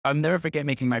I'll never forget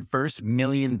making my first $1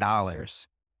 million.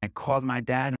 I called my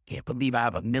dad. I can't believe I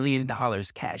have $1 million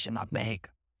cash in my bank.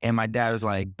 And my dad was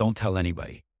like, don't tell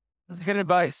anybody. That's good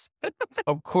advice.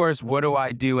 Of course, what do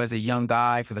I do as a young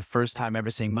guy for the first time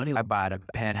ever seeing money? I buy the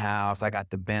penthouse. I got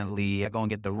the Bentley. I go and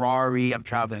get the Rari. I'm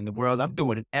traveling the world. I'm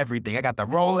doing everything. I got the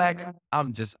Rolex.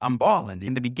 I'm balling.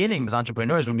 In the beginning, as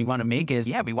entrepreneurs, when we want to make it,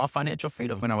 yeah, we want financial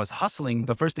freedom. When I was hustling,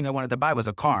 the first thing I wanted to buy was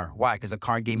a car. Why? Because a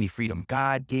car gave me freedom.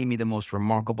 God gave me the most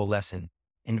remarkable lesson.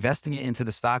 Investing it into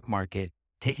the stock market,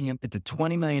 taking it to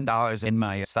 $20 million in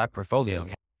my stock portfolio,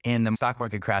 and the stock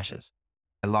market crashes.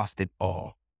 I lost it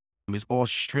all. It was all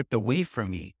stripped away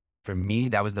from me. For me,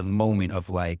 that was the moment of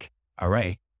like, all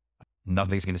right,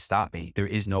 nothing's going to stop me. There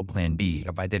is no plan B.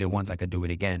 If I did it once, I could do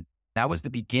it again. That was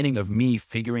the beginning of me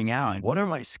figuring out what are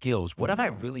my skills? What am I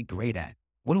really great at?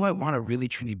 What do I want to really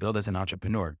truly build as an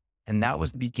entrepreneur? And that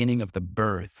was the beginning of the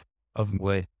birth of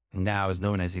what now is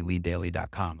known as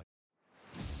EliteDaily.com.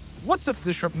 What's up,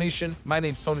 Disrupt Nation? My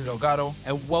name's Tony Delgado,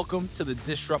 and welcome to the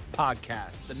Disrupt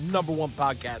Podcast, the #1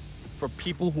 podcast for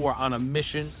people who are on a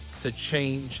mission to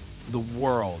change the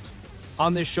world.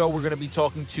 On this show, we're going to be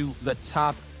talking to the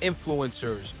top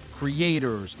influencers,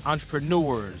 creators,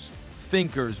 entrepreneurs,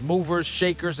 thinkers, movers,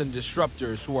 shakers, and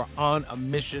disruptors who are on a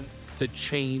mission to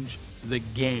change the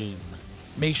game.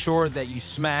 Make sure that you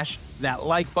smash that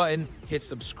like button, hit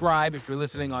subscribe if you're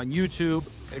listening on YouTube.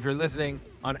 If you're listening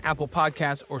on Apple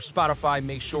Podcasts or Spotify,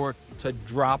 make sure to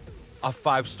drop a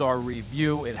 5-star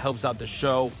review. It helps out the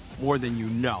show more than you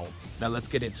know. Now let's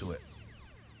get into it.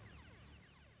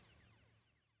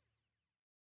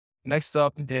 Next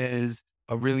up is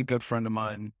a really good friend of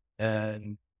mine.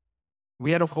 And we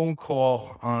had a phone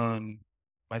call on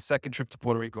my second trip to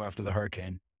Puerto Rico after the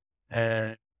hurricane.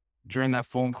 And during that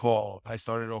phone call, I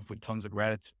started off with tons of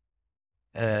gratitude.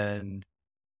 And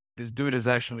this dude has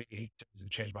actually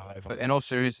changed my life. In all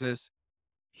seriousness,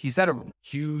 he's had a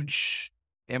huge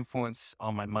influence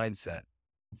on my mindset.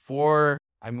 Before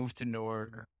I moved to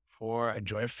Newark, before I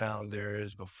joined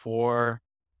Founders, before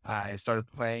I started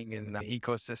playing in the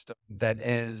ecosystem that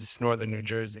is Northern New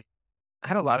Jersey, I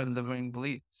had a lot of limiting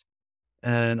beliefs.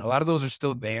 And a lot of those are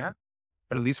still there,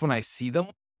 but at least when I see them,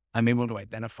 I'm able to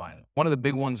identify them. One of the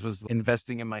big ones was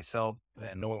investing in myself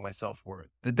and knowing my self-worth.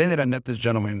 The day that I met this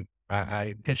gentleman,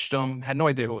 I pitched him, had no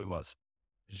idea who he was.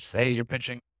 Just, hey, you're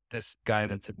pitching this guy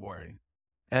that's at Warren.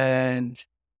 And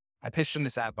I pitched him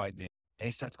this app idea, and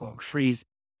he starts going crazy,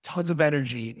 tons of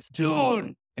energy. He's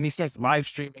dude, and he starts live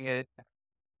streaming it.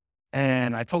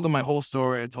 And I told him my whole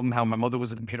story. I told him how my mother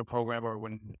was a computer programmer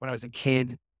when I was a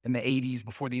kid in the 80s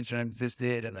before the internet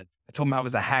existed. And I told him I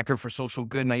was a hacker for social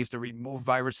good. And I used to remove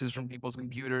viruses from people's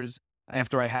computers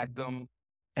after I hacked them.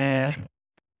 And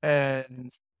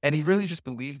he really just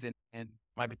believed in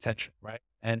my potential, right?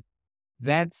 And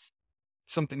that's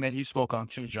something that you spoke on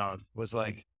too, John, was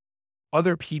like,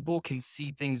 other people can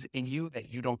see things in you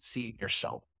that you don't see in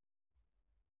yourself.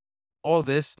 All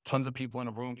this, tons of people in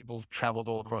a room, people who've traveled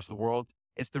all across the world.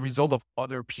 It's the result of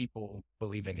other people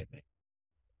believing in me.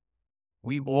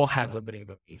 We all have limiting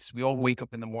beliefs. We all wake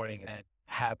up in the morning and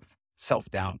have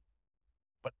self-doubt.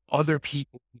 But other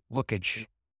people look at you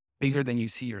bigger than you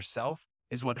see yourself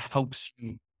is what helps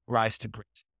you rise to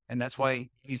greatness. And that's why you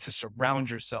need to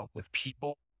surround yourself with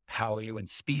people, power you, and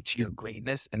speak to your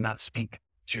greatness and not speak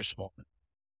to your smallness.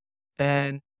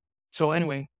 And so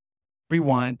anyway,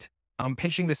 rewind. I'm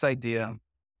pitching this idea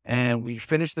and we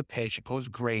finish the pitch. It goes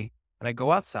great. And I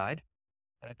go outside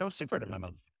and I throw a cigarette in my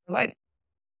mouth. I light it,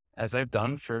 as I've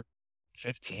done for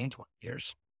 15, 20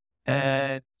 years.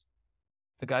 And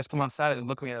the guys come outside and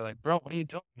look at me and they're like, bro, what are you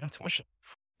doing? You have too much.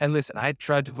 And listen, I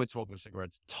tried to quit smoking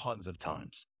cigarettes tons of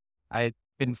times. I had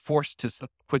been forced to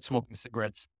quit smoking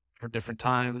cigarettes for different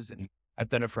times. And I've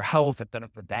done it for health. I've done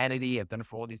it for vanity. I've done it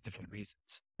for all these different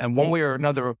reasons. And one way or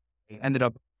another, I ended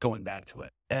up going back to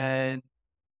it. And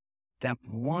that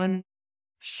one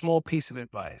small piece of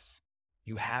advice,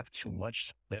 you have too much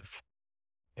to live.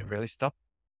 It really stuck.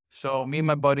 So me and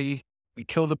my buddy, we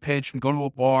kill the pitch, we go to a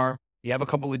bar, we have a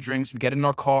couple of drinks, we get in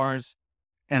our cars,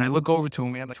 and I look over to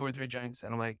him, we have like 2 or 3 drinks,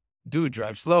 and I'm like, dude,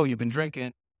 drive slow, you've been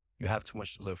drinking, you have too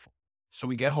much to live for. So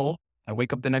we get home, I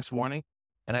wake up the next morning,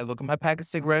 and I look at my pack of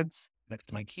cigarettes, next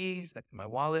to my keys, next to my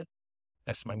wallet,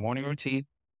 next to my morning routine.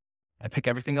 I pick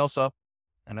everything else up,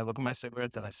 and I look at my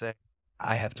cigarettes, and I say,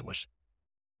 I have too much.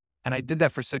 And I did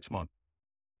that for 6 months.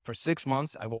 For 6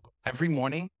 months, I woke up every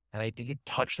morning, and I didn't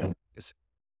touch them.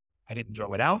 I didn't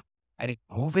throw it out. I didn't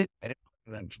move it. I didn't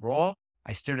put it on a drawer.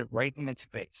 I stared it right in its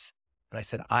face. And I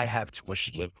said, I have too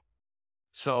much to live.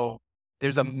 So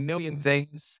there's a million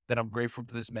things that I'm grateful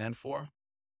to this man for.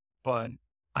 But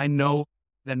I know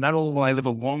that not only will I live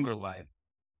a longer life,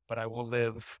 but I will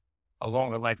live a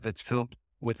longer life that's filled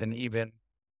with an even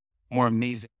more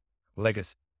amazing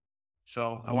legacy.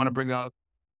 So I want to bring out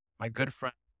my good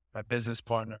friend, my business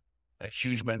partner, a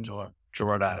huge mentor,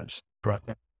 Gerard Adams.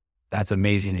 That's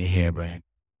amazing to hear, Brian.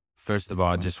 First of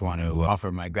all, I just want to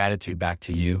offer my gratitude back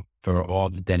to you for all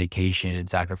the dedication and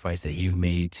sacrifice that you've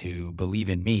made to believe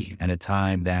in me at a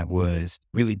time that was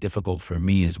really difficult for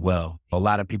me as well. A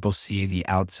lot of people see the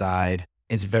outside.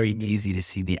 It's very easy to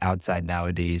see the outside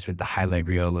nowadays with the highlight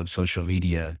reel of social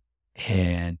media.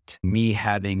 And me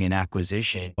having an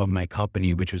acquisition of my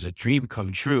company, which was a dream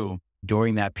come true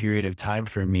during that period of time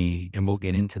for me, and we'll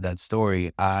get into that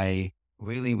story, I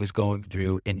really was going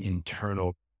through an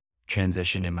internal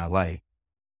transition in my life.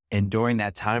 And during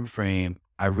that time frame,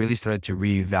 I really started to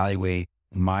reevaluate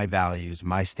my values,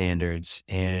 my standards,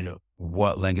 and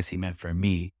what legacy meant for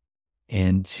me.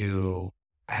 And to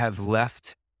have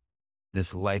left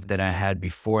this life that I had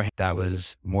before that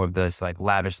was more of this like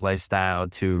lavish lifestyle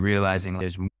to realizing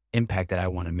there's impact that I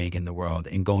want to make in the world,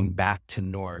 and going back to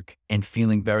Newark and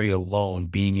feeling very alone,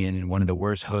 being in one of the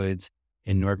worst hoods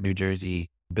in Newark, New Jersey,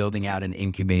 building out an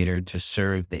incubator to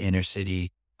serve the inner city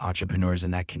entrepreneurs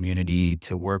in that community,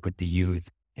 to work with the youth.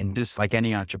 And just like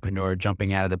any entrepreneur,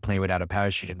 jumping out of the plane without a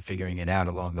parachute and figuring it out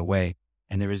along the way.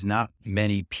 And there is not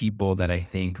many people that I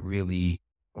think really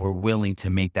were willing to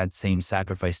make that same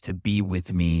sacrifice to be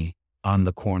with me on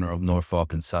the corner of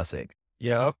Norfolk and Sussex.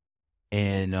 Yep.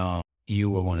 And you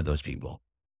were one of those people.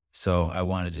 So I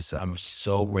want to just, I'm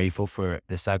so grateful for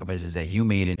the sacrifices that you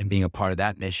made and being a part of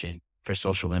that mission for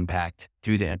social impact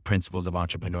through the principles of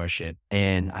entrepreneurship.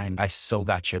 And I so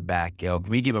got your back, yo. Can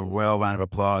we give a royal round of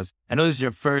applause? I know this is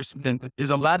your first,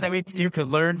 there's a lot that you could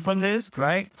learn from this,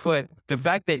 right? But the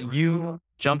fact that you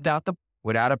jumped out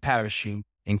without a parachute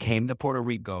and came to Puerto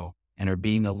Rico and are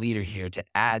being a leader here to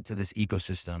add to this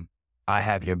ecosystem, I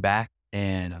have your back,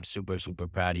 and I'm super, super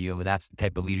proud of you. And that's the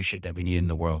type of leadership that we need in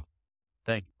the world.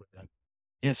 Thank you for that.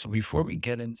 Yeah, so before we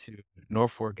get into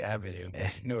Norfolk Avenue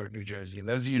in Newark, New Jersey, and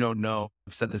those of you who don't know,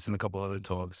 I've said this in a couple other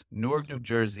talks, Newark, New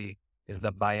Jersey is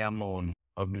the Bayamon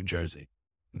of New Jersey.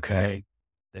 Okay?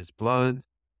 There's Bloods,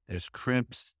 there's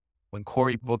Crips. When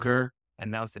Cory Booker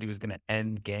announced that he was going to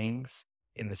end gangs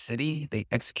in the city, they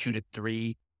executed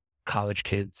 3 college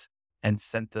kids and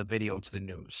sent the video to the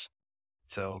news.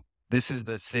 So this is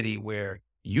the city where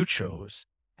you chose,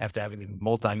 after having a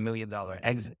multi-million-dollar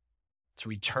exit, to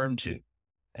return to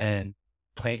and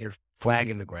plant your flag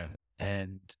in the ground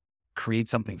and create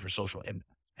something for social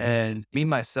impact. And me,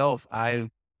 myself, I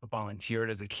volunteered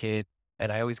as a kid,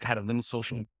 and I always had a little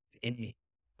social impact in me.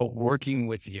 But working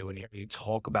with you and hearing you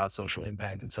talk about social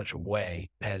impact in such a way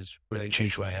has really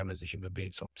changed who I am as a human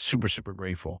being. So I'm super, super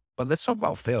grateful. But let's talk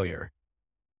about failure.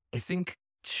 I think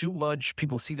too much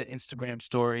people see the Instagram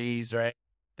stories, right?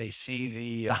 They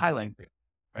see the highlight reel,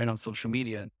 right, on social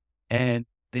media, and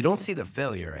they don't see the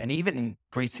failure. And even in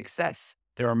great success,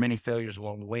 there are many failures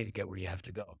along the way to get where you have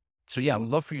to go. So yeah, I would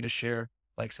love for you to share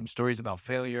like some stories about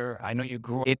failure. I know you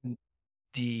grew up in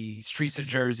the streets of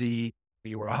Jersey.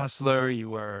 You were a hustler,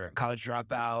 you were a college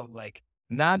dropout, like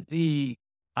not the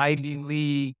Ivy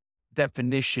League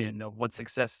definition of what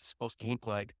success is supposed to look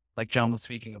like John was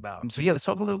speaking about. So yeah, let's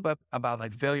talk a little bit about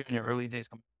like failure in your early days.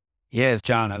 Yes,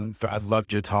 John, I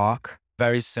loved your talk.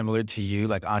 Very similar to you,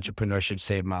 like entrepreneurship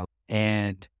saved my life.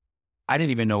 And I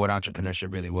didn't even know what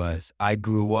entrepreneurship really was. I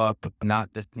grew up not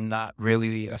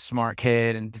really a smart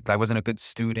kid, and I wasn't a good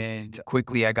student.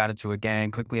 Quickly, I got into a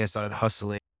gang. Quickly, I started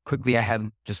hustling. Quickly, I had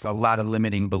just a lot of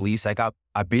limiting beliefs.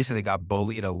 I basically got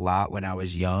bullied a lot when I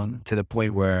was young, to the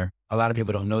point where a lot of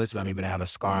people don't know this about me, but I have a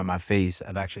scar on my face.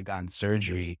 I've actually gotten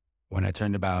surgery when I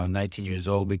turned about 19 years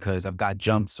old because I've got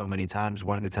jumped so many times.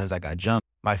 One of the times I got jumped,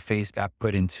 my face got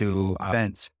put into a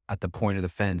fence at the point of the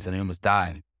fence, and I almost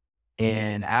died.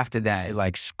 And after that, it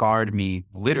like scarred me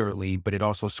literally, but it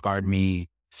also scarred me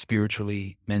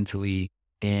spiritually, mentally.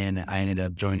 And I ended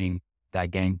up joining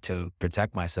that gang to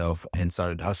protect myself and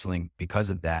started hustling because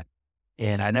of that.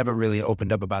 And I never really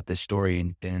opened up about this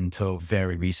story until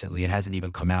very recently. It hasn't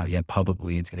even come out yet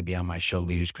publicly. It's going to be on my show,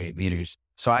 Leaders Create Leaders.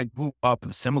 So I grew up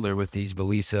similar with these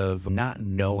beliefs of not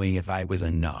knowing if I was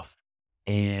enough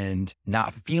and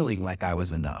not feeling like I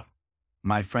was enough.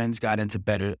 My friends got into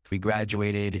better, we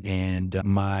graduated, and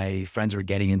my friends were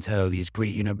getting into these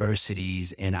great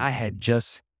universities. And I had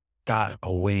just got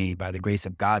away by the grace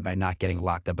of God by not getting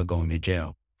locked up and going to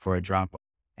jail for a drop.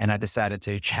 And I decided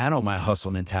to channel my hustle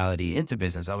mentality into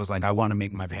business. I was like, I want to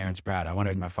make my parents proud. I want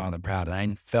to make my father proud. And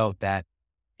I felt that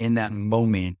in that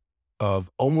moment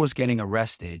of almost getting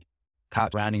arrested,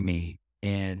 cops surrounding me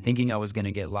and thinking I was going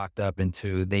to get locked up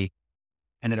they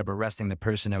ended up arresting the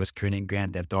person that was creating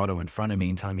Grand Theft Auto in front of me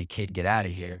and telling me, kid, get out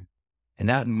of here. In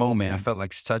that moment, I felt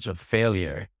like such a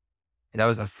failure. That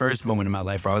was the first moment in my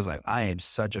life where I was like, I am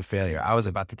such a failure. I was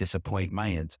about to disappoint my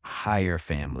entire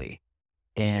family.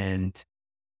 And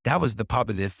that was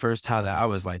probably the first time that I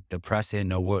was like depressed, didn't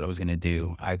know what I was going to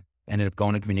do. I ended up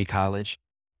going to community college,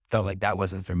 felt like that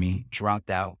wasn't for me, dropped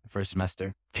out first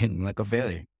semester, feeling like a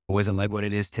failure. It wasn't like what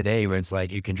it is today where it's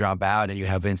like you can drop out and you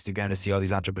have Instagram to see all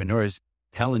these entrepreneurs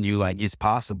telling you like it's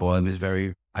possible.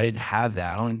 I didn't have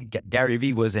that. Gary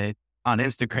Vee wasn't on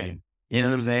Instagram. You know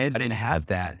what I'm saying? I didn't have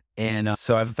that. And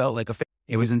so I felt like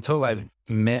it was until I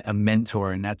met a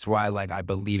mentor. And that's why like I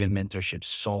believe in mentorship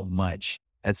so much,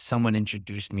 that someone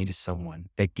introduced me to someone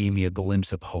that gave me a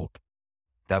glimpse of hope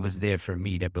that was there for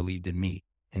me, that believed in me.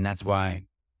 And that's why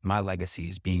my legacy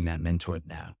is being that mentor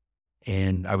now.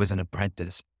 And I was an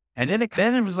apprentice. And then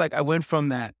it was like, I went from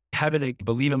that, having to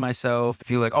believe in myself,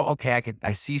 feel like, oh, okay,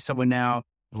 I see someone now,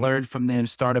 learn from them,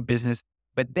 start a business.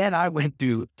 But then I went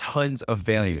through tons of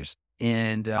failures.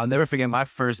 And I'll never forget my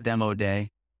first demo day,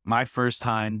 my first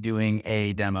time doing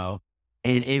a demo.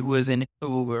 And it was an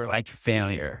uber like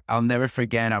failure. I'll never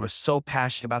forget. I was so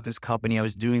passionate about this company. I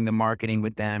was doing the marketing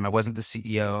with them. I wasn't the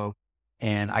CEO.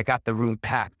 And I got the room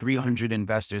packed, 300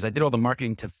 investors. I did all the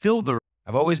marketing to fill the room.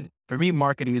 For me,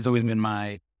 marketing has always been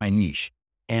my niche.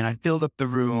 And I filled up the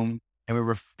room and we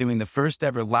were doing the first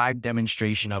ever live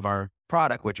demonstration of our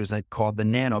product, which was called the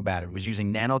Nano Battery. It was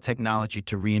using nanotechnology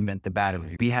to reinvent the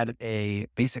battery. We had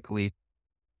basically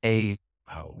like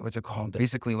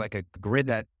a grid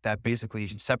that basically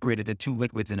separated the two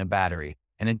liquids in a battery.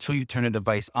 And until you turn a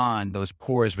device on, those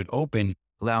pores would open,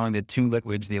 allowing the two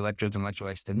liquids, the electrodes and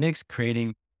electrolytes, to mix,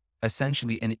 creating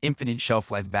essentially an infinite shelf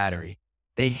life battery.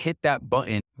 They hit that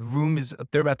button.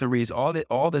 They're about to raise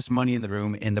all this money in the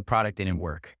room, and the product didn't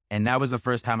work. And that was the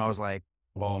first time I was like,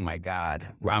 oh my God,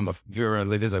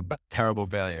 this is a terrible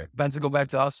failure. About to go back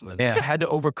to us. Yeah, I had to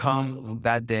overcome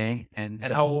that day. And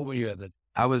how old were you at the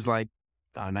I was like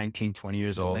 19, 20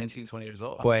 years old. 19, 20 years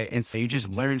old. And so you just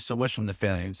learn so much from the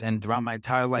failures. And throughout my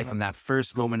entire life, from that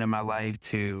first moment in my life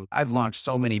to I've launched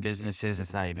so many businesses.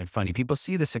 It's not even funny. People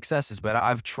see the successes, but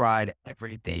I've tried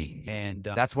everything. And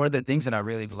that's one of the things that I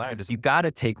really learned is you got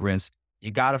to take risks.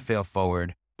 You got to fail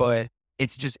forward, but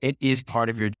it is part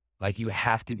of your, like, you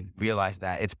have to realize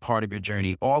that it's part of your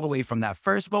journey all the way from that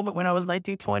first moment when I was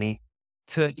 19, 20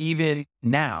 to even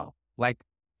now. Like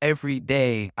every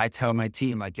day I tell my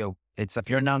team, like, yo, if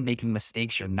you're not making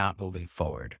mistakes, you're not moving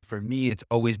forward. For me, it's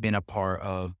always been a part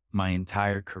of my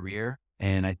entire career.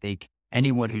 And I think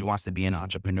anyone who wants to be an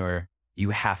entrepreneur,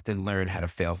 you have to learn how to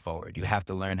fail forward. You have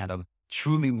to learn how to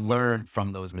truly learn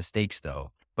from those mistakes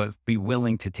though, but be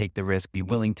willing to take the risk, be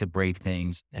willing to brave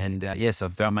things. And so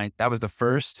that was the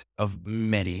first of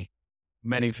many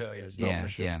failures. Yeah,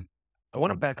 yeah. I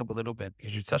want to back up a little bit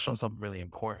because you touched on something really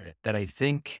important that I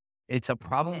think it's a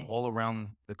problem all around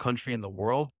the country and the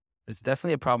world. It's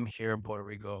definitely a problem here in Puerto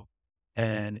Rico,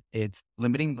 and it's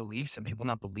limiting beliefs and people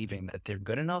not believing that they're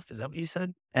good enough. Is that what you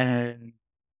said? And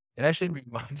it actually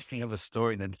reminds me of a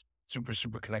story that's super,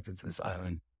 super connected to this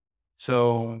island.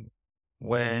 So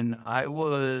when I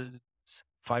was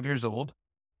 5 years old,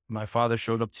 my father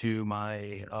showed up to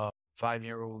my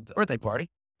 5-year-old birthday party.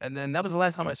 And then that was the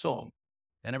last time I saw him.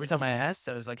 And every time I asked,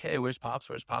 I was like, hey, where's Pops?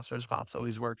 Where's Pops? Where's Pops? Oh,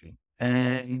 he's working.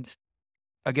 And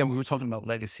again, we were talking about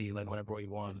legacy, like when I brought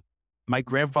you on. My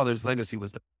grandfather's legacy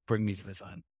was to bring me to this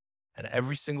island. And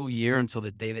every single year until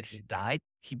the day that he died,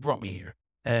 he brought me here.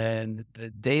 And the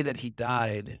day that he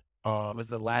died was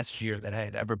the last year that I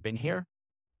had ever been here.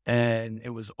 And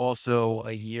it was also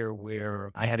a year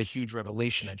where I had a huge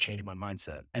revelation that changed my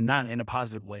mindset, and not in a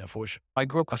positive way, unfortunately. I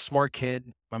grew up a smart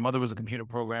kid. My mother was a computer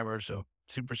programmer, so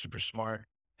super, super smart.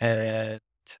 And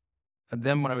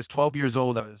then when I was 12 years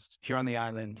old, I was here on the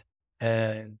island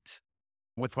and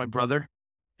with my brother,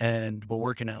 and we're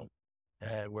working out.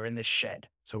 We're in this shed.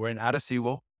 So we're in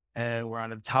Arecibo, and we're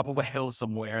on the top of a hill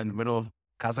somewhere in the middle of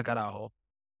Casa Carajo.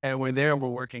 And we're there and we're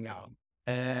working out.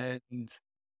 And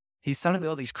he's telling me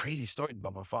all these crazy stories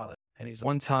about my father. And he's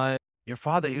one time, your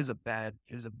father, he was a bad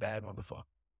motherfucker.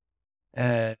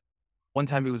 And one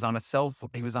time he was on a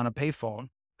payphone,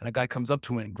 and a guy comes up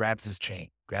to him and grabs his chain,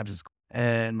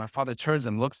 and my father turns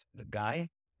and looks at the guy.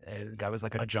 And the guy was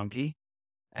like a junkie.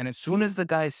 And as soon as the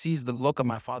guy sees the look of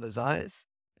my father's eyes,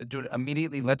 the dude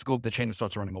immediately lets go of the chain and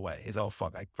starts running away. He's like, oh,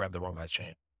 fuck, I grabbed the wrong guy's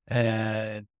chain.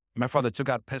 And my father took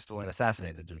out a pistol and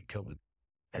assassinated the dude, killed him.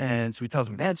 And so he tells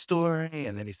me that story,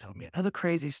 and then he's telling me another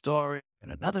crazy story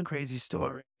and another crazy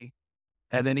story.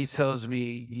 And then he tells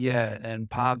me, yeah, and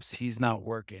Pops, he's not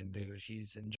working, dude.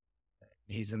 He's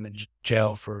in the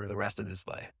jail for the rest of his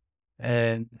life.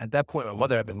 And at that point, my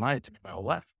mother had been lying to me my whole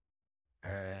life.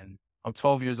 And I'm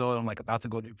 12 years old. I'm like about to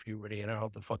go through puberty and I don't know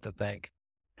what the fuck to think.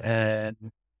 And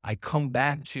I come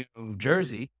back to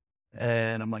Jersey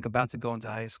and I'm like about to go into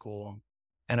high school.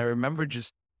 And I remember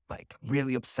just like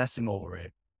really obsessing over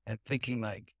it and thinking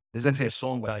like, there's actually a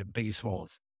song by Biggie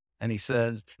Smalls. And he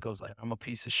goes like, I'm a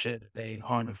piece of shit. They ain't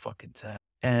hard to fucking tell.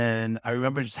 And I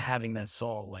remember just having that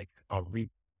song like a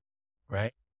repeat,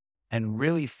 right? And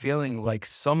really feeling like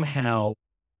somehow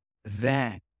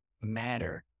that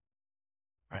mattered,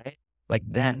 right? Like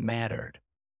that mattered.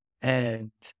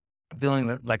 And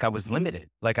feeling like I was limited,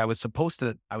 like I was supposed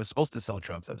to sell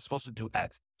drugs. I was supposed to do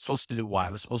X, supposed to do Y, I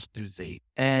was supposed to do Z.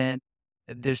 And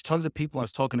there's tons of people. I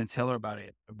was talking to Taylor about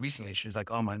it recently. She was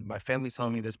like, oh, my family's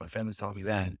telling me this, my family's telling me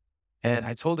that. And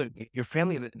I told her, your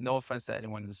family, no offense to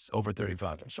anyone who's over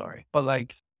 35, I'm sorry. But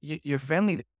like your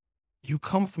family, you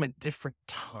come from a different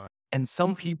time. And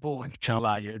some people,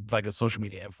 you're like a social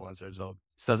media influencer, so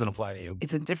this doesn't apply to you.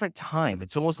 It's a different time.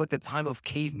 It's almost like the time of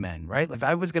cavemen, right? Like if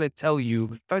I was going to tell you,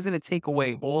 if I was going to take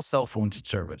away all cell phone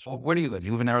service, well, where do you live?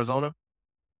 You live in Arizona?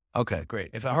 Okay,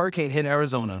 great. If a hurricane hit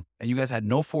Arizona and you guys had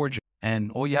no 4G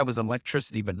and all you had was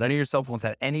electricity, but none of your cell phones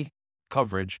had any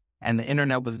coverage and the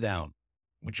internet was down,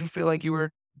 would you feel like you were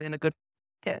in a good,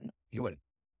 yeah, you wouldn't.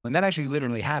 And that actually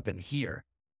literally happened here.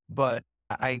 But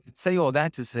I say all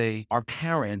that to say our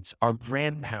parents, our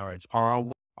grandparents,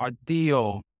 our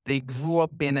Theo, they grew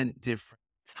up in a different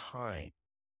time,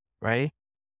 right?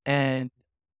 And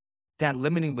that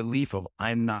limiting belief of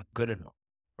I'm not good enough,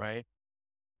 right,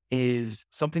 is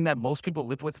something that most people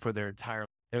live with for their entire life.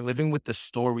 They're living with the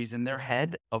stories in their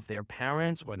head of their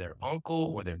parents or their uncle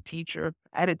or their teacher.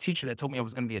 I had a teacher that told me I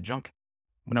was going to be a junkie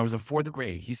when I was in 4th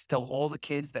grade. He used to tell all the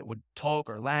kids that would talk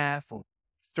or laugh or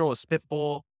throw a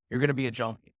spitball, you're going to be a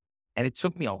junkie. And it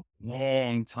took me a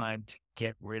long time to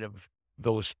get rid of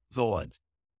those thoughts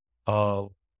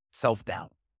of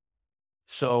self-doubt.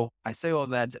 So I say all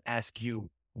that to ask you,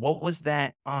 what was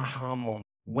that aha moment?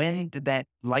 When did that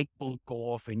light bulb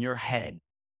go off in your head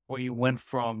where you went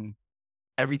from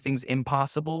everything's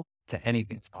impossible to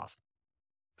anything's possible?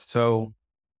 So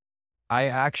I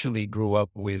actually grew up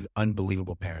with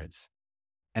unbelievable parents.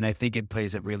 And I think it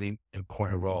plays a really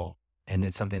important role. And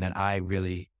it's something that I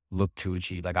really look to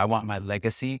achieve. Like I want my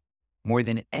legacy more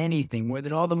than anything, more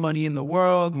than all the money in the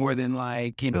world, more than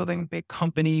like, building big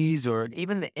companies or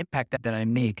even the impact that I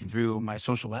make through my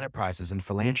social enterprises and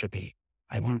philanthropy.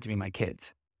 I want it to be my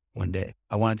kids one day.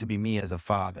 I want it to be me as a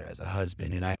father, as a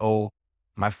husband. And I owe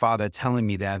my father telling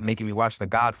me that, making me watch The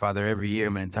Godfather every year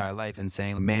my entire life and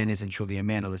saying, a man isn't truly a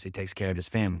man unless he takes care of his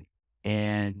family.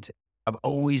 And I've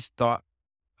always thought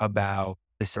about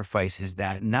the sacrifices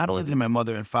that not only did my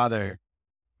mother and father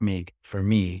make for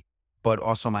me, but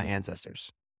also my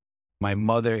ancestors. My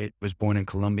mother was born in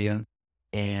Colombia,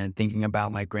 and thinking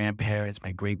about my grandparents,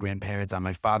 my great-grandparents on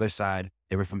my father's side,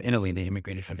 they were from Italy. They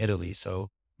immigrated from Italy. So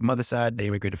mother's side, they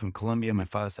immigrated from Colombia, my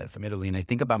father's side from Italy. And I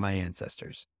think about my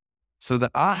ancestors. So the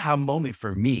aha moment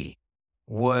for me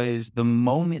was the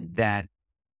moment that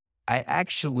I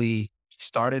actually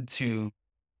started to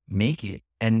make it,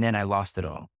 and then I lost it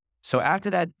all. So after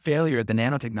that failure at the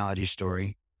nanotechnology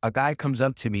story, a guy comes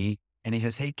up to me and he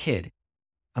says, hey kid,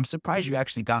 I'm surprised you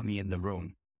actually got me in the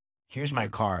room. Here's my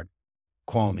card.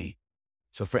 Call me.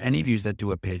 So for any of you that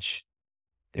do a pitch,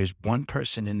 there's one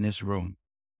person in this room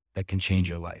that can change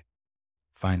your life.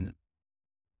 Find them.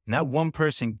 And that one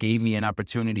person gave me an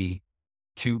opportunity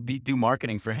to do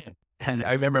marketing for him. And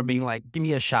I remember being like, give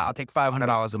me a shot. I'll take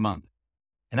 $500 a month.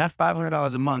 And that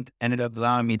 $500 a month ended up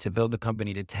allowing me to build the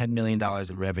company to $10 million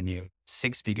in revenue,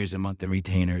 6 figures a month in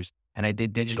retainers. And I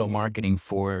did digital marketing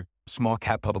for small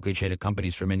cap publicly traded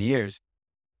companies for many years.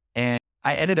 And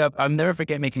I ended up, I'll never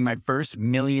forget making my first $1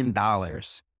 million.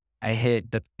 I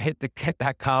hit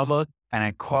that comma and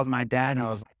I called my dad and I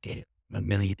was like, Dad, I'm a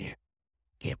millionaire.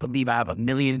 Can't believe I have $1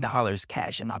 million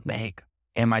cash in my bank.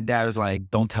 And my dad was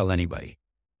like, don't tell anybody.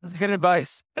 That's good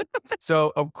advice.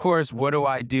 So of course, what do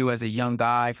I do as a young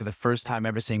guy for the first time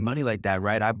ever seeing money like that,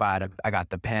 right? I got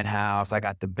the penthouse, I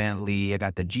got the Bentley, I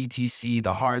got the GTC,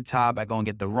 the hardtop, I go and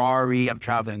get the Rari, I'm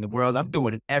traveling the world, I'm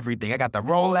doing everything. I got the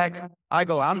Rolex. I'm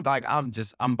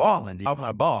balling. I'm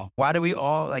gonna ball. Why do we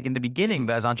all, like in the beginning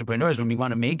as entrepreneurs, when we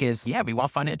want to make it, we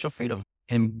want financial freedom.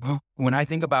 And when I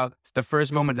think about the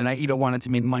first moment that I even wanted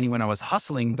to make money when I was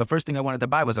hustling, the first thing I wanted to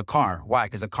buy was a car. Why?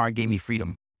 Because a car gave me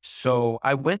freedom. So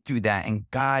I went through that and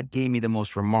God gave me the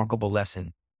most remarkable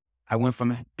lesson. I went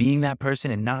from being that person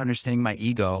and not understanding my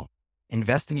ego,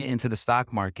 investing it into the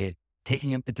stock market,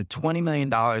 taking it to $20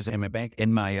 million in my bank,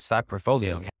 in my stock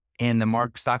portfolio, and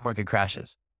the stock market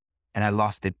crashes and I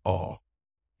lost it all.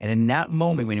 And in that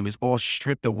moment, when it was all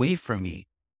stripped away from me,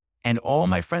 and all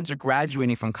my friends are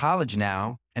graduating from college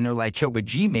now, and they're like, yo, but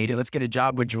G made it. Let's get a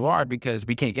job with Gerard because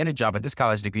we can't get a job at this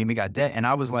college degree and we got debt. And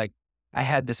I was like, I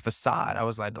had this facade. I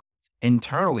was like,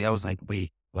 internally, I was like,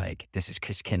 wait, like this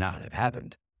cannot have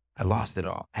happened. I lost it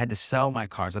all. I had to sell my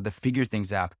cars. I had to figure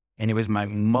things out. And it was my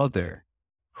mother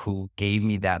who gave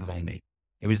me that moment.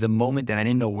 It was the moment that I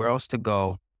didn't know where else to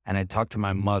go. And I talked to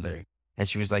my mother and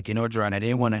she was like, you know, Gerard, I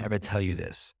didn't want to ever tell you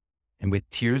this. And with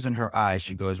tears in her eyes,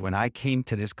 she goes, when I came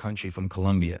to this country from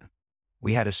Colombia,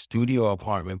 we had a studio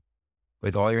apartment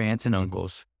with all your aunts and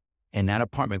uncles, and that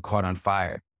apartment caught on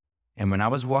fire. And when I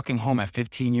was walking home at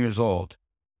 15 years old,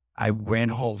 I ran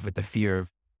home with the fear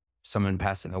of someone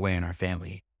passing away in our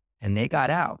family. And they got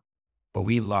out, but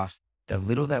we lost the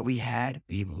little that we had.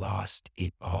 We lost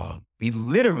it all. We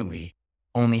literally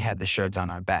only had the shirts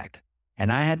on our back.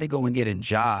 And I had to go and get a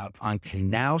job on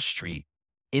Canal Street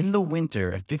in the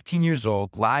winter at 15 years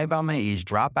old, lie about my age,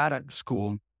 drop out of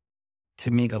school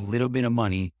to make a little bit of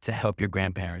money to help your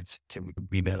grandparents to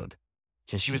rebuild.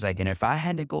 So she was like, and if I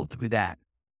had to go through that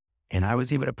and I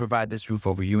was able to provide this roof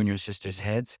over you and your sister's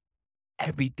heads,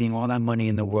 everything, all that money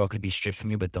in the world could be stripped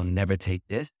from you, but they'll never take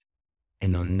this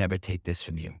and they'll never take this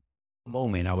from you.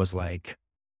 Moment, I was like,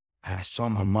 I saw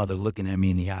my mother looking at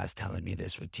me in the eyes, telling me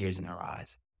this with tears in her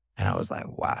eyes. And I was like,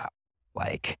 wow,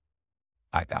 like,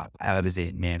 that was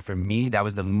it, man. For me, that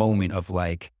was the moment of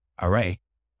like, all right,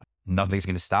 nothing's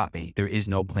going to stop me. There is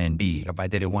no plan B. If I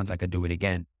did it once, I could do it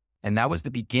again. And that was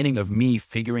the beginning of me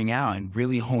figuring out and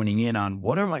really honing in on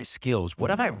what are my skills? What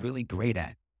am I really great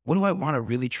at? What do I want to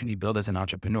really truly build as an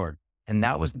entrepreneur? And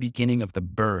that was the beginning of the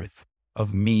birth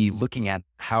of me looking at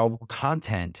how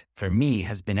content for me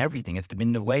has been everything. It's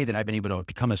been the way that I've been able to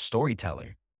become a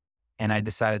storyteller. And I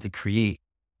decided to create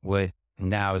what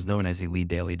now is known as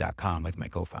EliteDaily.com with my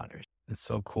co-founders. It's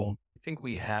so cool. I think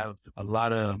we have a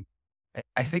lot of,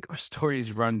 I think our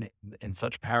stories run in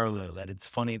such parallel that it's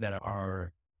funny that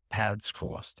our paths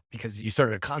crossed because you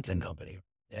started a content company.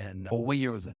 And what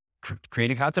year was it?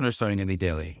 Creating content or starting Elite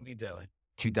Daily? Elite Daily.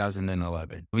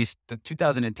 2011.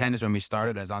 2010 is when we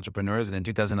started as entrepreneurs, and then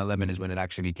 2011 is when it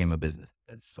actually became a business.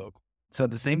 That's so cool. So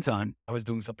at the same time, I was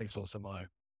doing something so similar.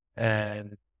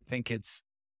 And I think it's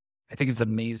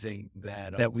amazing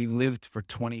that we lived for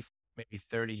 20, maybe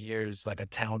 30 years, like a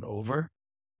town over.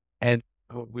 And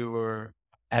we were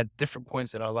at different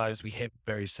points in our lives, we hit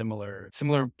very similar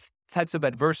types of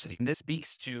adversity. And this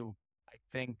speaks to, I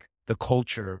think, the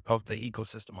culture of the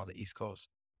ecosystem on the East Coast.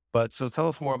 But so tell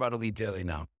us more about Elite Daily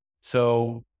now.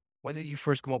 So when did you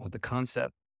first come up with the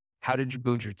concept? How did you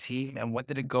build your team? And when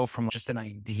did it go from just an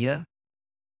idea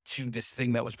to this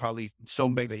thing that was probably so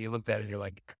big that you looked at it and you're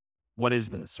like, what is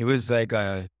this? It was like,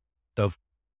 it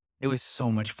was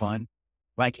so much fun.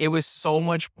 Like it was so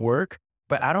much work,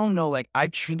 but I don't know, like I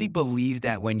truly believe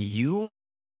that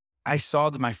I saw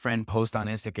my friend post on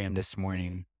Instagram this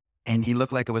morning and he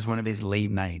looked like it was one of his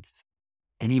late nights.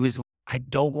 And he was,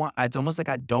 it's almost like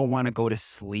I don't want to go to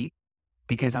sleep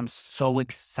because I'm so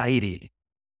excited.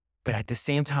 But at the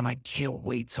same time, I can't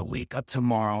wait to wake up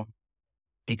tomorrow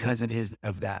because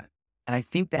of that. And I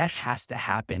think that has to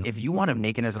happen. If you want to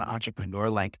make it as an entrepreneur,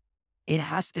 like it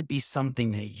has to be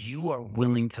something that you are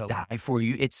willing to die for.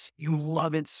 You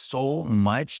love it so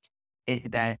much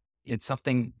that it's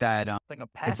something that, like a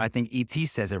passion. I think E.T.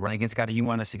 says it, right? It's you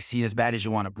want to succeed as bad as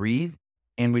you want to breathe.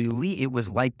 And really, it was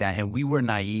like that. And we were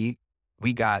naive.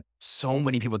 We got so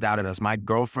many people doubted us. My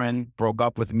girlfriend broke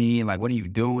up with me. Like, what are you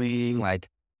doing? Like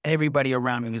everybody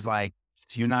around me was like,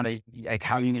 so you're not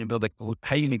how are you going to build,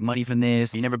 how you make money from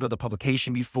this? You never built a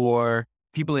publication before.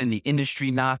 People in the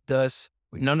industry knocked us.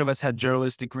 None of us had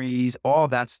journalist degrees, all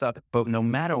that stuff. But no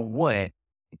matter what,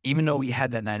 even though we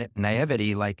had that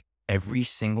naivety, like every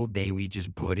single day we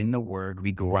just put in the work,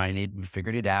 we grinded, we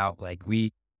figured it out. Like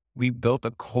we built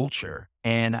a culture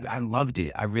and I loved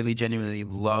it. I really genuinely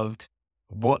loved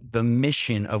what the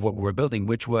mission of what we were building,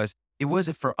 which was,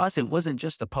 for us, it wasn't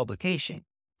just a publication.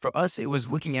 For us, it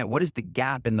was looking at what is the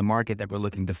gap in the market that we're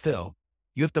looking to fill.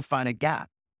 You have to find a gap.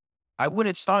 I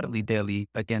wouldn't start Elite Daily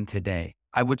again today.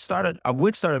 I would start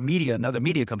another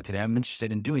media company today. I'm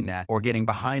interested in doing that or getting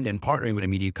behind and partnering with a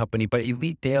media company. But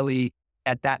Elite Daily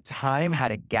at that time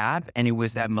had a gap, and it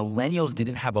was that millennials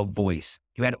didn't have a voice.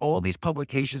 You had all these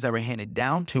publications that were handed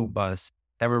down to us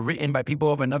that were written by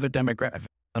people of another demographic,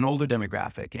 an older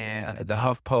demographic, and the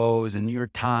HuffPost and New York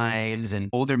Times and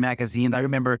older magazines. I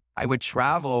remember I would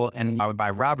travel and I would buy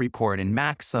Rob Report and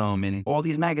Maxim and all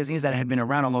these magazines that had been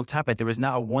around a long time, but there was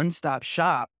now a one-stop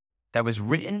shop that was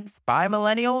written by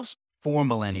millennials for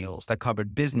millennials that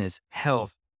covered business,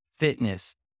 health,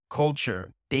 fitness,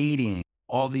 culture, dating,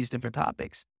 all these different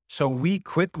topics. So we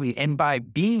quickly, and by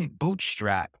being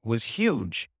bootstrapped was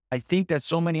huge. I think that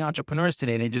so many entrepreneurs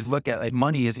today, they just look at like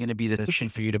money is going to be the solution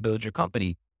for you to build your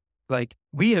company. Like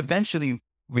we eventually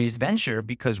raised venture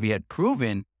because we had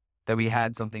proven that we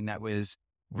had something that was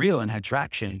real and had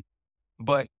traction.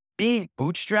 But being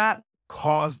bootstrapped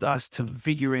caused us to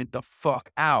figure it the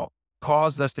fuck out,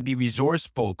 caused us to be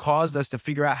resourceful, caused us to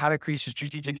figure out how to create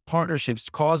strategic partnerships,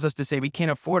 caused us to say we can't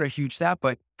afford a huge staff,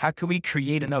 but how can we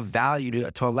create enough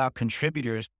value to allow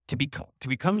contributors to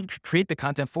create the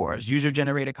content for us,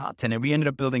 user-generated content. And we ended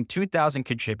up building 2,000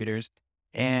 contributors.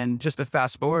 And just to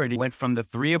fast forward, it went from the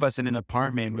three of us in an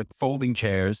apartment with folding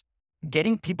chairs,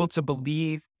 getting people to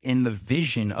believe in the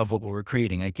vision of what we were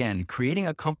creating. Again, creating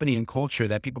a company and culture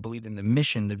that people believed in the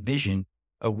mission, the vision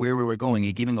of where we were going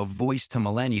and giving a voice to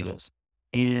millennials.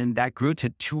 And that grew to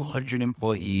 200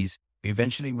 employees. We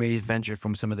eventually raised venture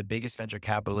from some of the biggest venture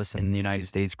capitalists in the United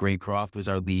States. Gray Croft was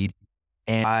our lead.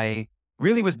 And I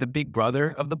really was the big brother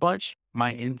of the bunch.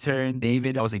 My intern,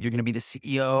 David, I was like, you're going to be the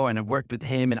CEO. And I worked with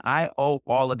him. And I owe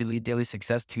all of the Lead Daily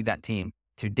success to that team,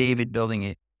 to David building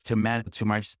it, to my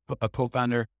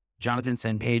co-founder, Jonathan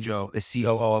San Pedro, the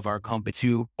COO of our company,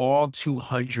 to all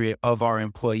 200 of our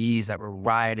employees that were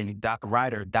ride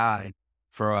or die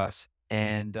for us.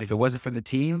 And if it wasn't for the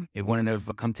team, it wouldn't have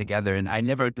come together. And I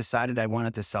never decided I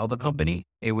wanted to sell the company.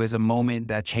 It was a moment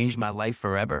that changed my life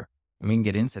forever. And we can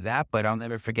get into that, but I'll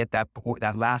never forget that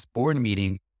last board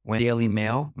meeting when Daily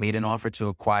Mail made an offer to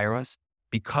acquire us.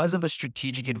 Because of a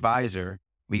strategic advisor,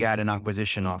 we got an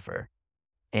acquisition offer.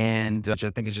 And I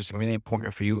think it's just really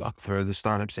important for you, for the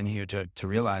startups in here to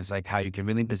realize like how you can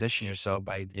really position yourself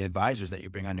by the advisors that you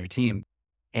bring on your team.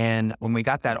 And when we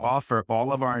got that offer,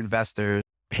 all of our investors,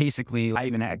 basically, I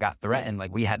even got threatened,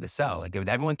 like we had to sell. Like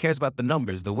everyone cares about the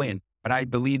numbers, the win, but I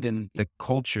believed in the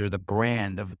culture, the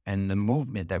brand and the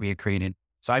movement that we had created.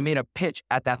 So I made a pitch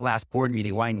at that last board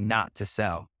meeting, why not to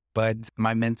sell? But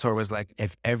my mentor was like,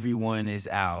 if everyone is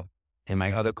out, and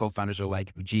my other co-founders were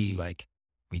like, gee, like,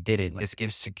 we did it. This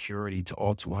gives security to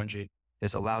all 200.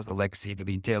 This allows the legacy of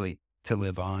Lead Daily to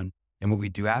live on. And what we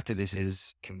do after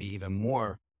this can be even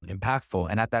more impactful.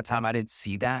 And at that time, I didn't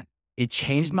see that. It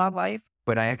changed my life,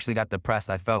 but I actually got depressed.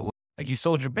 I felt Like you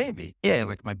sold your baby. yeah,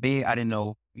 like my baby, I didn't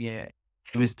know. Yeah,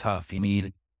 it was tough. I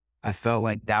mean, I felt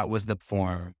like that was the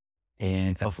form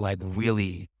and of like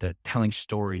really the telling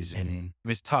stories. And it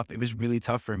was tough. It was really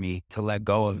tough for me to let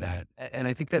go of that. And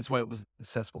I think that's why it was a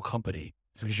successful company.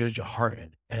 It's because your heart.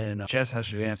 And Jess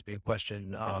actually asked me a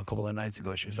question a couple of nights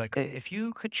ago. She was like, if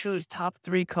you could choose top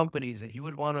 3 companies that you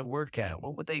would want to work at,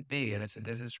 what would they be? And I said,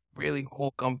 there's this really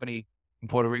cool company in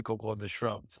Puerto Rico called The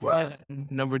Shrubs. Well,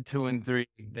 number 2 and 3,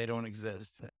 they don't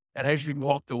exist. And I actually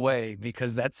walked away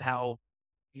because that's how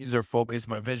user focused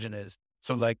my vision is.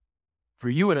 So like for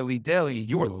you at Elite Daily,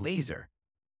 you were laser.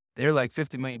 They're like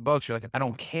 $50 million. You're like, I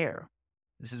don't care.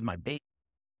 This is my baby.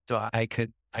 So I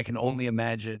can only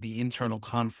imagine the internal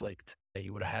conflict that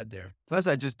you would have had there. Plus,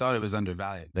 I just thought it was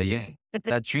undervalued. But yeah,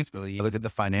 that truthfully, I looked at the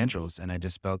financials and I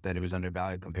just felt that it was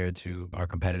undervalued compared to our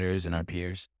competitors and our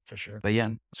peers. For sure. But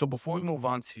yeah. So before we move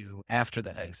on to after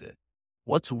the exit,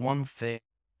 what's one thing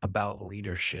about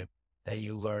leadership that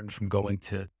you learned from going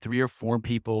to 3 or 4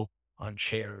 people on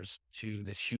chairs to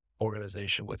this huge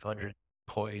organization with 100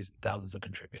 employees and thousands of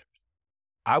contributors?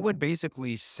 I would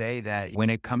basically say that when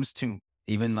it comes to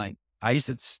even like, I used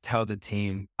to tell the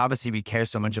team, obviously we care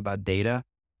so much about data.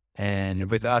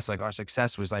 And with us, like our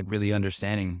success was like really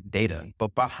understanding data.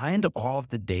 But behind all of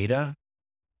the data,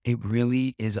 it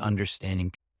really is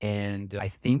understanding. And I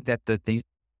think that the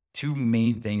 2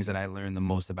 main things that I learned the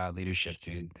most about leadership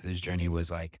through this journey was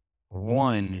like,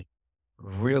 one,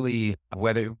 really,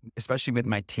 especially with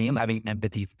my team, having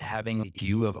empathy, having a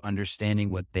view of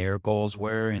understanding what their goals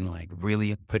were and like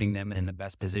really putting them in the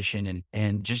best position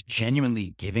and just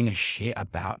genuinely giving a shit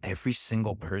about every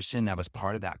single person that was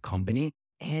part of that company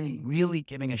and really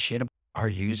giving a shit about our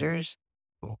users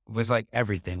was like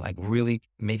everything, like really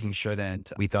making sure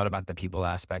that we thought about the people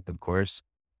aspect, of course,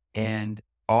 and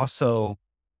also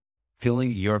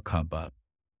filling your cup up.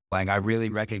 Like I really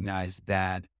recognized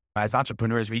that as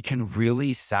entrepreneurs, we can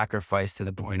really sacrifice to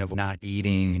the point of not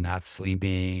eating, not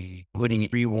sleeping, putting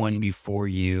everyone before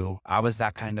you. I was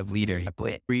that kind of leader. I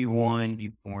put everyone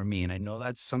before me. And I know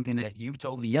that's something that you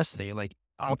told me yesterday. Like,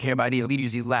 I don't care about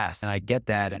leaders eat last. And I get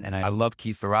that. And I love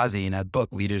Keith Ferrazzi in that book,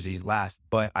 Leaders Eat Last.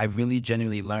 But I really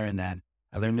genuinely learned that.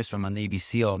 I learned this from a Navy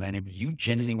SEAL. And if you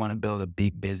genuinely want to build a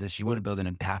big business, you want to build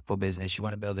an impactful business, you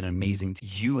want to build an amazing team,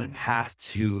 you have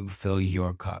to fill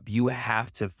your cup. You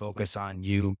have to focus on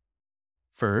you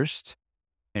first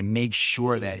and make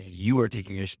sure that you are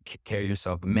taking care of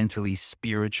yourself mentally,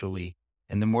 spiritually,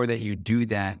 And the more that you do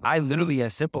that, I literally,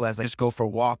 as simple as I just go for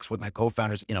walks with my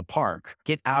co-founders in a park,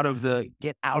 get out of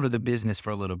the business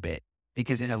for a little bit,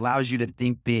 because it allows you to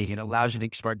think big. It allows you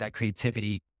to spark that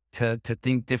creativity to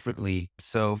think differently.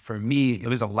 So for me, it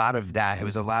was a lot of that. It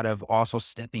was a lot of also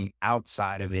stepping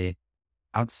outside of it,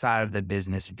 outside of the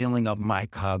business, filling up my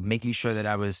cup, making sure that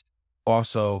I was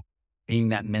also being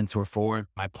that mentor for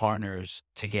my partners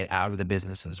to get out of the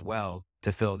business as well,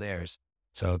 to fill theirs.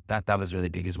 So that was really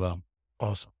big as well.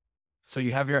 Awesome. So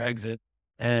you have your exit,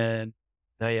 and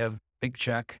now you have big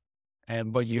check,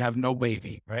 but you have no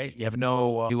baby, right? You have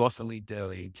no, you lost the lead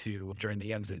daily during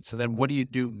the exit. So then what do you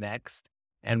do next?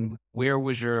 And where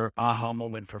was your aha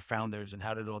moment for founders, and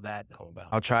how did all that come about?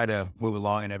 I'll try to move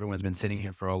along, and everyone's been sitting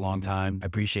here for a long time. I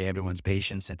appreciate everyone's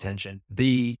patience, attention.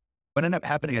 What ended up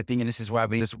happening, I think, and this is why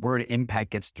this word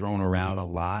impact gets thrown around a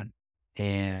lot.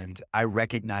 And I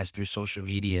recognize through social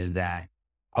media that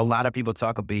a lot of people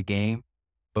talk a big game,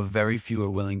 but very few are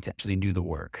willing to actually do the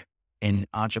work. And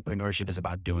entrepreneurship is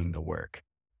about doing the work.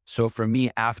 So for me,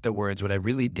 afterwards, what I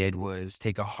really did was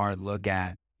take a hard look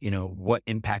at, what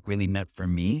impact really meant for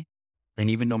me. And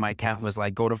even though my account was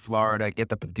like, go to Florida,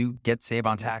 get save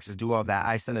on taxes, do all that,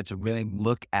 I started to really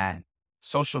look at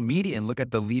social media and look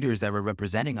at the leaders that were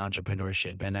representing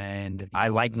entrepreneurship. And I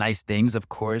like nice things, of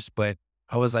course, but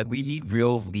I was like, we need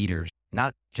real leaders,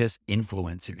 not just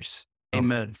influencers.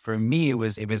 And for me, it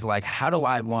was like, how do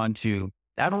I want to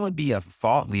not only be a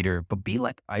thought leader, but be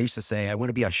like, I used to say, I want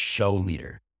to be a show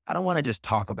leader. I don't want to just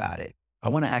talk about it. I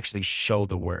want to actually show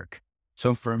the work.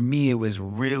 So for me, it was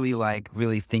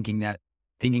really thinking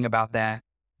about that,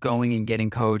 going and getting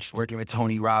coached, working with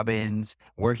Tony Robbins,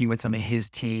 working with some of his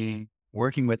team,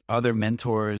 working with other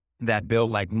mentors that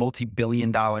build like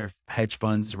multi-billion-dollar hedge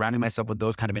funds, surrounding myself with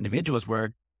those kind of individuals,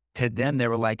 where to them, they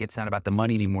were like, it's not about the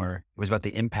money anymore. It was about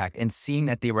the impact, and seeing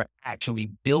that they were actually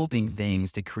building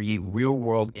things to create real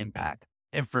world impact.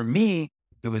 And for me,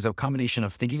 it was a combination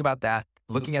of thinking about that,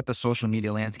 looking at the social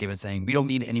media landscape and saying, we don't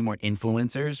need any more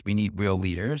influencers. We need real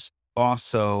leaders.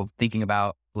 Also thinking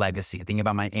about legacy, thinking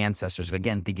about my ancestors,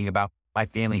 again, thinking about my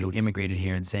family who immigrated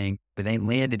here and saying, but they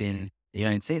landed in the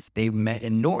United States. They met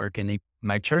in Newark, and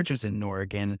my church is in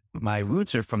Newark, and my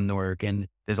roots are from Newark, and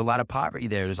there's a lot of poverty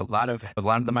there. There's a lot of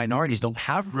the minorities don't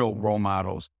have real role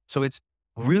models. So it's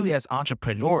really, as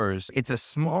entrepreneurs, it's a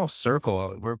small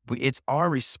circle. It's our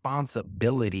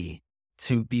responsibility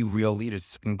to be real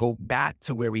leaders and go back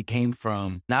to where we came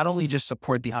from. Not only just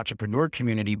support the entrepreneur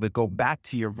community, but go back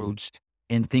to your roots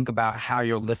and think about how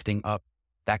you're lifting up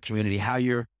that community, how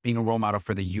you're being a role model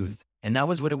for the youth. And that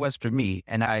was what it was for me.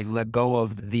 And I let go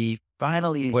of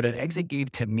finally, what an exit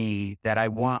gave to me that I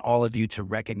want all of you to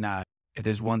recognize. If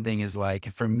there's one thing, is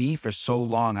like, for me, for so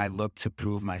long, I looked to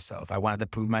prove myself. I wanted to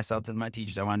prove myself to my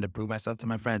teachers. I wanted to prove myself to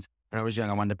my friends. When I was young,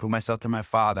 I wanted to prove myself to my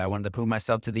father. I wanted to prove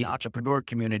myself to the entrepreneur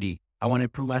community. I wanted to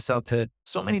prove myself to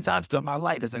so many times throughout my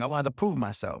life. It's like, I wanted to prove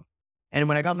myself. And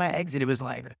when I got my exit, it was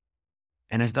like,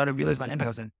 and I started realizing my impact. I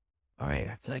was like, all right,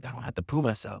 I feel like I don't have to prove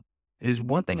myself. There's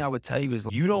one thing I would tell you is,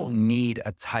 you don't need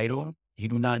a title. You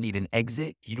do not need an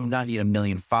exit. You do not need 1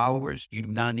 million followers. You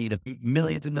do not need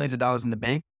millions and millions of dollars in the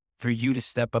bank for you to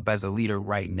step up as a leader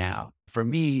right now. For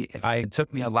me, it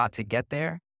took me a lot to get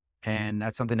there. And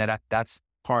that's something that's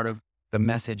part of the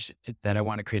message that I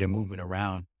want to create a movement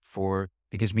around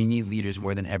because we need leaders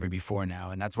more than ever before now.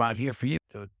 And that's why I'm here for you.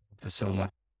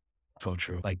 So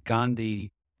true. Like, Gandhi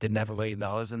didn't have $1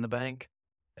 million in the bank,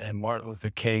 and Martin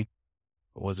Luther King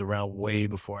was around way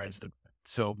before Instagram.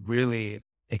 So really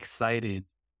excited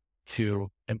to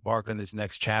embark on this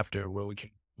next chapter where we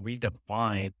can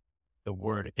redefine the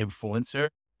word influencer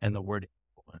and the word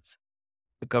influence.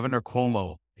 The Governor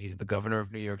Cuomo, he's the governor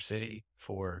of New York City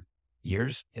for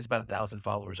years. He has about 1,000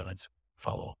 followers on Instagram.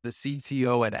 Follow the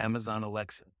CTO at Amazon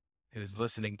Alexa, who's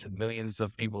listening to millions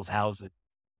of people's houses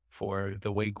for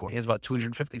the Wake. He has about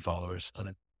 250 followers on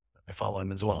it. I follow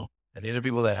him as well. And these are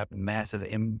people that have massive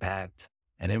impact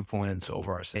and influence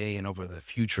over our city and over the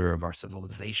future of our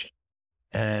civilization.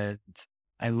 And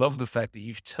I love the fact that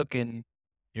you've taken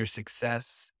your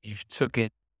success, you've taken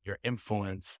your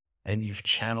influence, and you've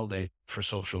channeled it for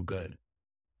social good.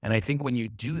 And I think when you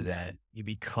do that, you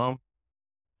become,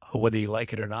 whether you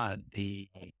like it or not, the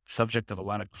subject of a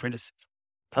lot of criticism.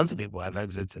 Tons of people have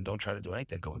exits and don't try to do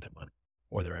anything to go with their money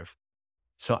or their effort.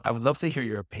 So I would love to hear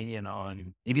your opinion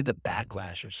on maybe the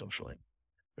backlash of social impact.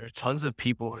 There are tons of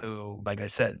people who, like I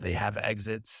said, they have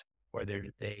exits where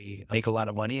they make a lot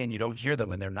of money, and you don't hear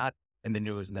them, and they're not in the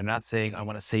news, and they're not saying, I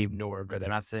want to save Newark, or they're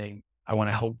not saying, I want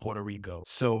to help Puerto Rico.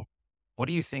 So what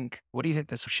do you think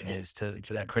the solution is to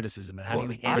that criticism? And how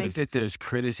do you I think that there's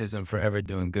criticism for ever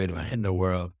doing good in the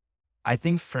world. I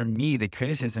think for me, the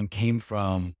criticism came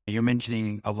from, you're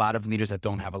mentioning a lot of leaders that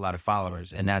don't have a lot of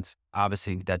followers. And that's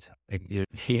obviously, you know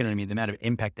what I mean? The amount of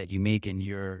impact that you make in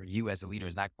you as a leader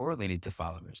is not correlated to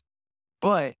followers.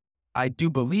 But I do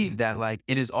believe that like,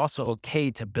 it is also okay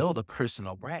to build a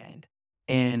personal brand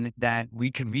and that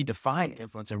we can redefine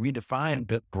influence and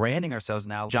redefine branding ourselves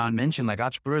now. John mentioned like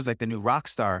entrepreneurs, like the new rock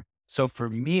star. So for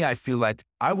me, I feel like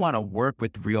I want to work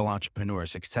with real entrepreneurs,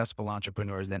 successful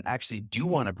entrepreneurs that actually do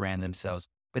want to brand themselves,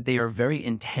 but they are very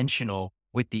intentional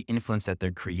with the influence that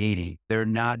they're creating. They're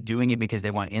not doing it because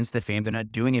they want Insta fame. They're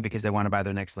not doing it because they want to buy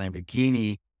their next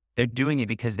Lamborghini. They're doing it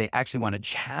because they actually want to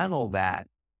channel that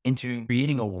into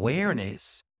creating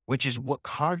awareness, which is what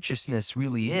consciousness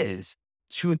really is,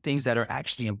 to things that are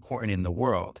actually important in the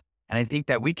world. And I think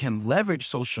that we can leverage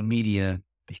social media.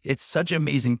 It's such an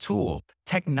amazing tool.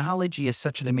 Technology is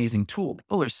such an amazing tool.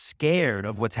 People are scared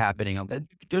of what's happening.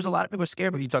 There's a lot of people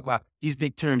scared when you talk about these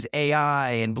big terms, AI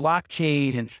and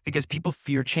blockchain, and because people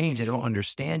fear change. They don't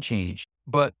understand change.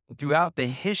 But throughout the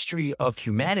history of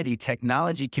humanity,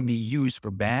 technology can be used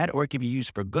for bad or it can be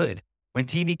used for good. When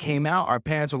TV came out, our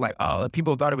parents were like, oh,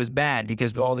 people thought it was bad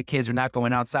because all the kids are not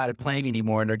going outside and playing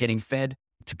anymore and they're getting fed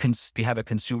to have a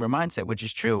consumer mindset, which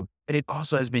is true. But it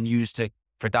also has been used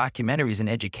for documentaries and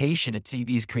education, and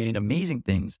TV's created amazing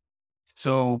things.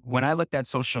 So when I looked at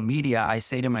social media, I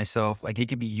say to myself, like, it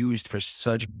can be used for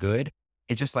such good.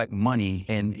 It's just like money,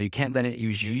 and you can't let it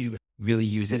use you. You really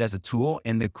use it as a tool.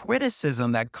 And the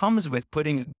criticism that comes with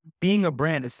being a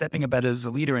brand and stepping up as a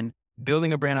leader and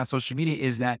building a brand on social media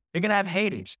is that you're going to have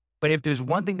haters. But if there's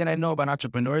one thing that I know about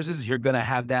entrepreneurs is you're going to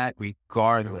have that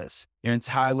regardless. Your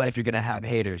entire life, you're going to have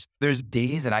haters. There's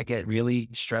days that I get really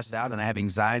stressed out and I have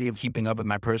anxiety of keeping up with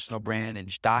my personal brand and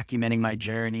documenting my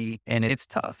journey. And it's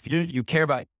tough. You care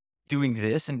about doing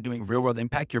this and doing real world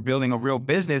impact. You're building a real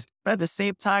business, but at the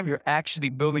same time, you're actually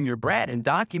building your brand and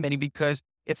documenting because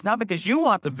it's not because you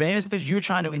want the fame, it's because you're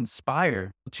trying to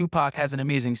inspire. Tupac has an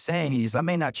amazing saying. I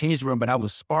may not change the world, but I will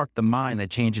spark the mind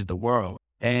that changes the world.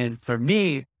 And for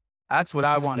me, that's what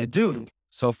I want to do.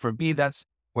 So for me, that's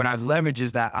what I've leveraged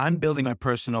is that I'm building my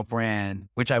personal brand,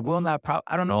 which I will not,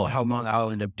 I don't know how long I'll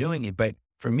end up doing it, but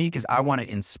for me, because I want to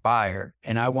inspire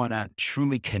and I want to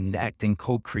truly connect and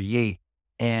co-create.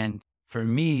 And for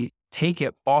me, take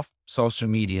it off social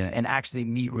media and actually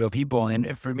meet real people.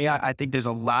 And for me, I think there's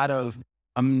a lot of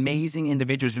amazing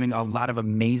individuals doing a lot of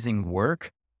amazing work,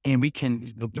 and we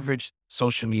can leverage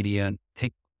social media to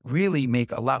really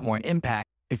make a lot more impact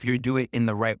if you do it in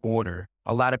the right order.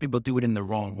 A lot of people do it in the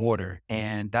wrong order.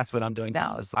 And that's what I'm doing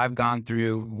now is I've gone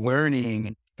through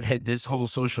learning this whole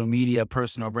social media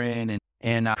personal brand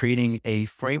and creating a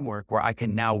framework where I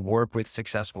can now work with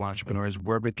successful entrepreneurs,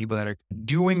 work with people that are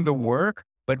doing the work,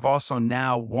 but also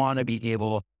now want to be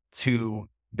able to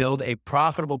build a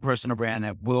profitable personal brand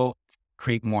that will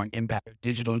create more impact.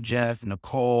 Digital Jeff,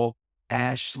 Nicole,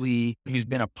 Ashley, who's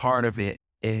been a part of it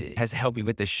has helped me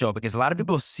with the show because a lot of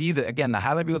people see the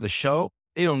highlight reel of the show.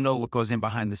 They don't know what goes in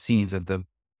behind the scenes of the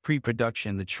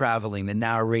pre-production, the traveling, the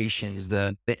narrations,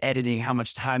 the editing, how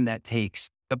much time that takes,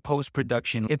 the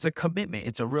post-production. It's a commitment.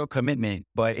 It's a real commitment,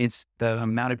 but it's the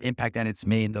amount of impact that it's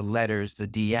made, the letters, the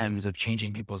DMs of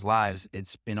changing people's lives.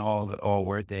 It's been all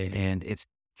worth it. And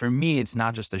for me, it's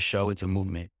not just a show. It's a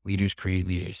movement. Leaders create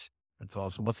leaders. That's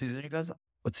awesome. What season are you guys on?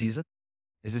 What season?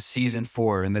 This is season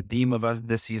 4, and the theme of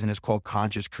this season is called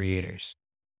Conscious Creators.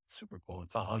 Super cool.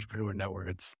 It's a Entrepreneur Network.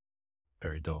 It's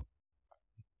very dope.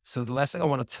 So the last thing I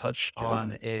want to touch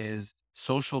on is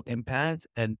social impact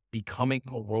and becoming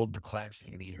a world-class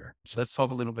leader. So let's talk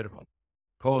a little bit about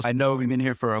Cool. I know we've been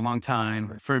here for a long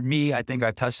time. For me, I think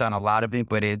I've touched on a lot of it,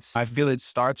 but I feel it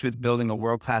starts with building a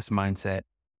world-class mindset.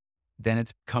 Then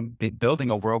it's building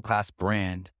a world-class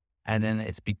brand, and then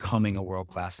it's becoming a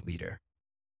world-class leader.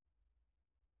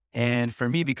 And for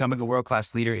me, becoming a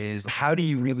world-class leader is how do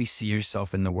you really see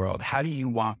yourself in the world? How do you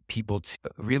want people to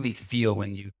really feel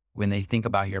when they think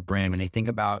about your brand, when they think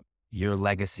about your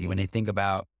legacy, when they think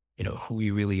about, who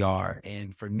you really are?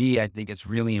 And for me, I think it's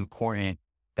really important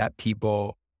that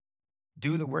people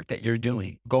do the work that you're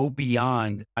doing. Go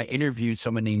beyond. I interviewed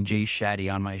someone named Jay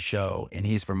Shetty on my show, and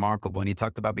he's remarkable. And he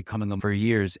talked about becoming for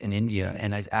years in India.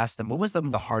 And I asked him, what was the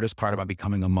hardest part about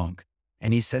becoming a monk?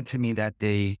 And he said to me that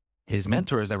his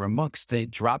mentors that were monks, they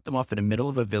dropped him off in the middle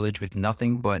of a village with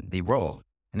nothing but the roll.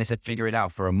 And they said, figure it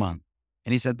out for a month.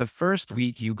 And he said, the first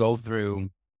week you go through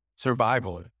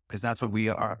survival, because that's what we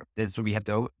are. That's what we have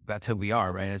to, that's who we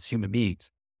are, right? As human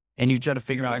beings. And you try to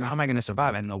figure out, how am I going to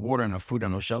survive? I have no water, no food,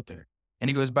 and no shelter. And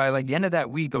he goes, by the end of that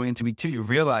week, going into week 2, you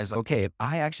realize, okay, if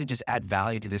I actually just add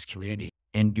value to this community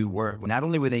and do work, not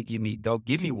only will they'll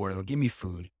give me water, they'll give me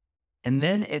food, And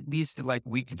then it leads to like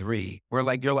week 3, where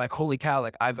like you're like, holy cow,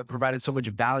 like I've provided so much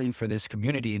value for this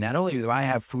community. Not only do I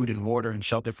have food and water and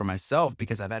shelter for myself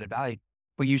because I've added value,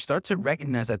 but you start to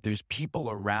recognize that there's people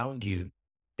around you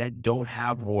that don't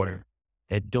have water,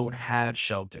 that don't have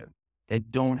shelter,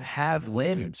 that don't have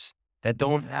limbs, that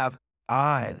don't have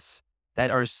eyes,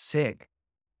 that are sick.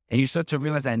 And you start to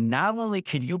realize that not only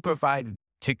can you provide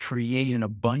to create an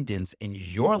abundance in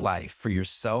your life for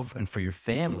yourself and for your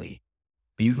family,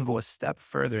 but you can go a step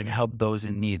further and help those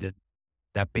in need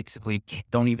that basically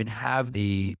don't even have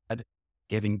the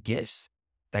given gifts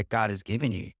that God has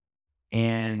given you.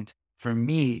 And for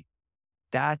me,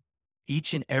 that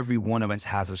each and every one of us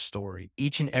has a story.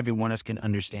 Each and every one of us can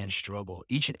understand struggle.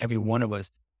 Each and every one of us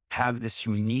have this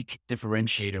unique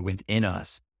differentiator within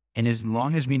us. And as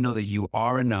long as we know that you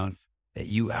are enough, that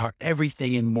you are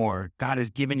everything and more, God has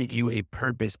given you a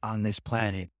purpose on this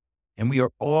planet. And we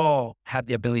are all have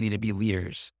the ability to be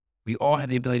leaders. We all have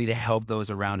the ability to help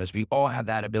those around us. We all have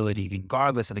that ability,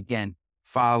 regardless of, again,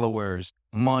 followers,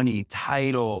 money,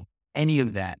 title, any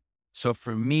of that. So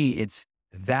for me,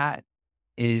 that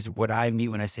is what I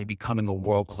mean when I say becoming a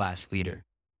world-class leader,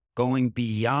 going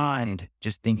beyond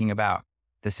just thinking about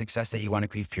the success that you want to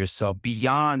create for yourself,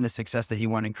 beyond the success that you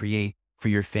want to create for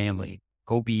your family.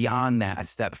 Go beyond that a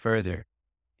step further.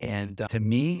 And to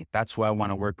me, that's what I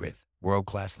want to work with,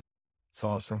 world-class. It's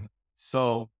awesome.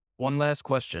 So one last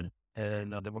question,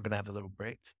 and then we're going to have a little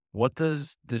break. What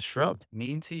does disrupt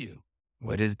mean to you?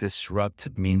 What does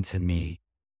disrupt mean to me?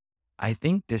 I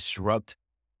think disrupt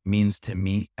means to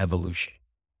me evolution.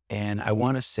 And I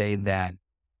want to say that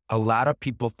a lot of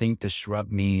people think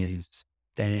disrupt means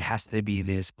that it has to be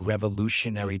this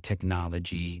revolutionary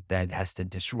technology that has to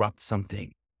disrupt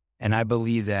something. And I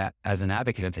believe that as an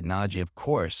advocate of technology, of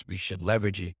course, we should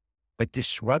leverage it. But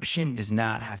disruption does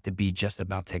not have to be just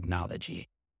about technology.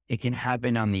 It can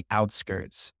happen on the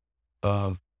outskirts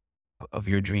of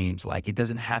your dreams. Like it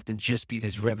doesn't have to just be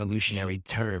this revolutionary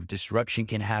term. Disruption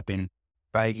can happen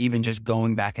by even just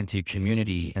going back into your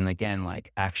community. And again,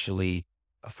 like actually,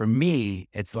 for me,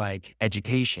 it's like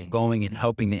education, going and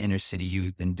helping the inner city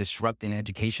youth and disrupting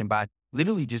education by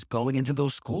literally just going into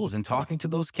those schools and talking to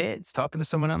those kids, talking to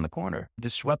someone on the corner,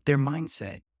 disrupt their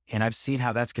mindset. And I've seen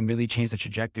how that can really change the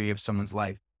trajectory of someone's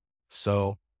life.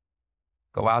 So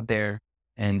go out there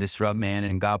and disrupt, man.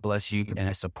 And God bless you. And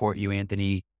I support you,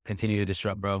 Anthony. Continue to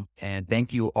disrupt, bro. And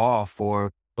thank you all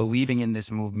for believing in this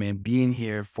movement, being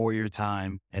here for your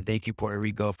time. And thank you, Puerto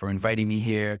Rico, for inviting me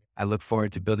here. I look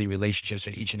forward to building relationships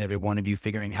with each and every one of you,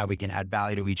 figuring how we can add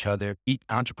value to each other.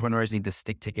 Entrepreneurs need to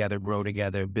stick together, grow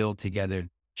together, build together.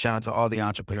 Shout out to all the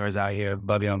entrepreneurs out here.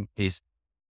 Love you. Peace.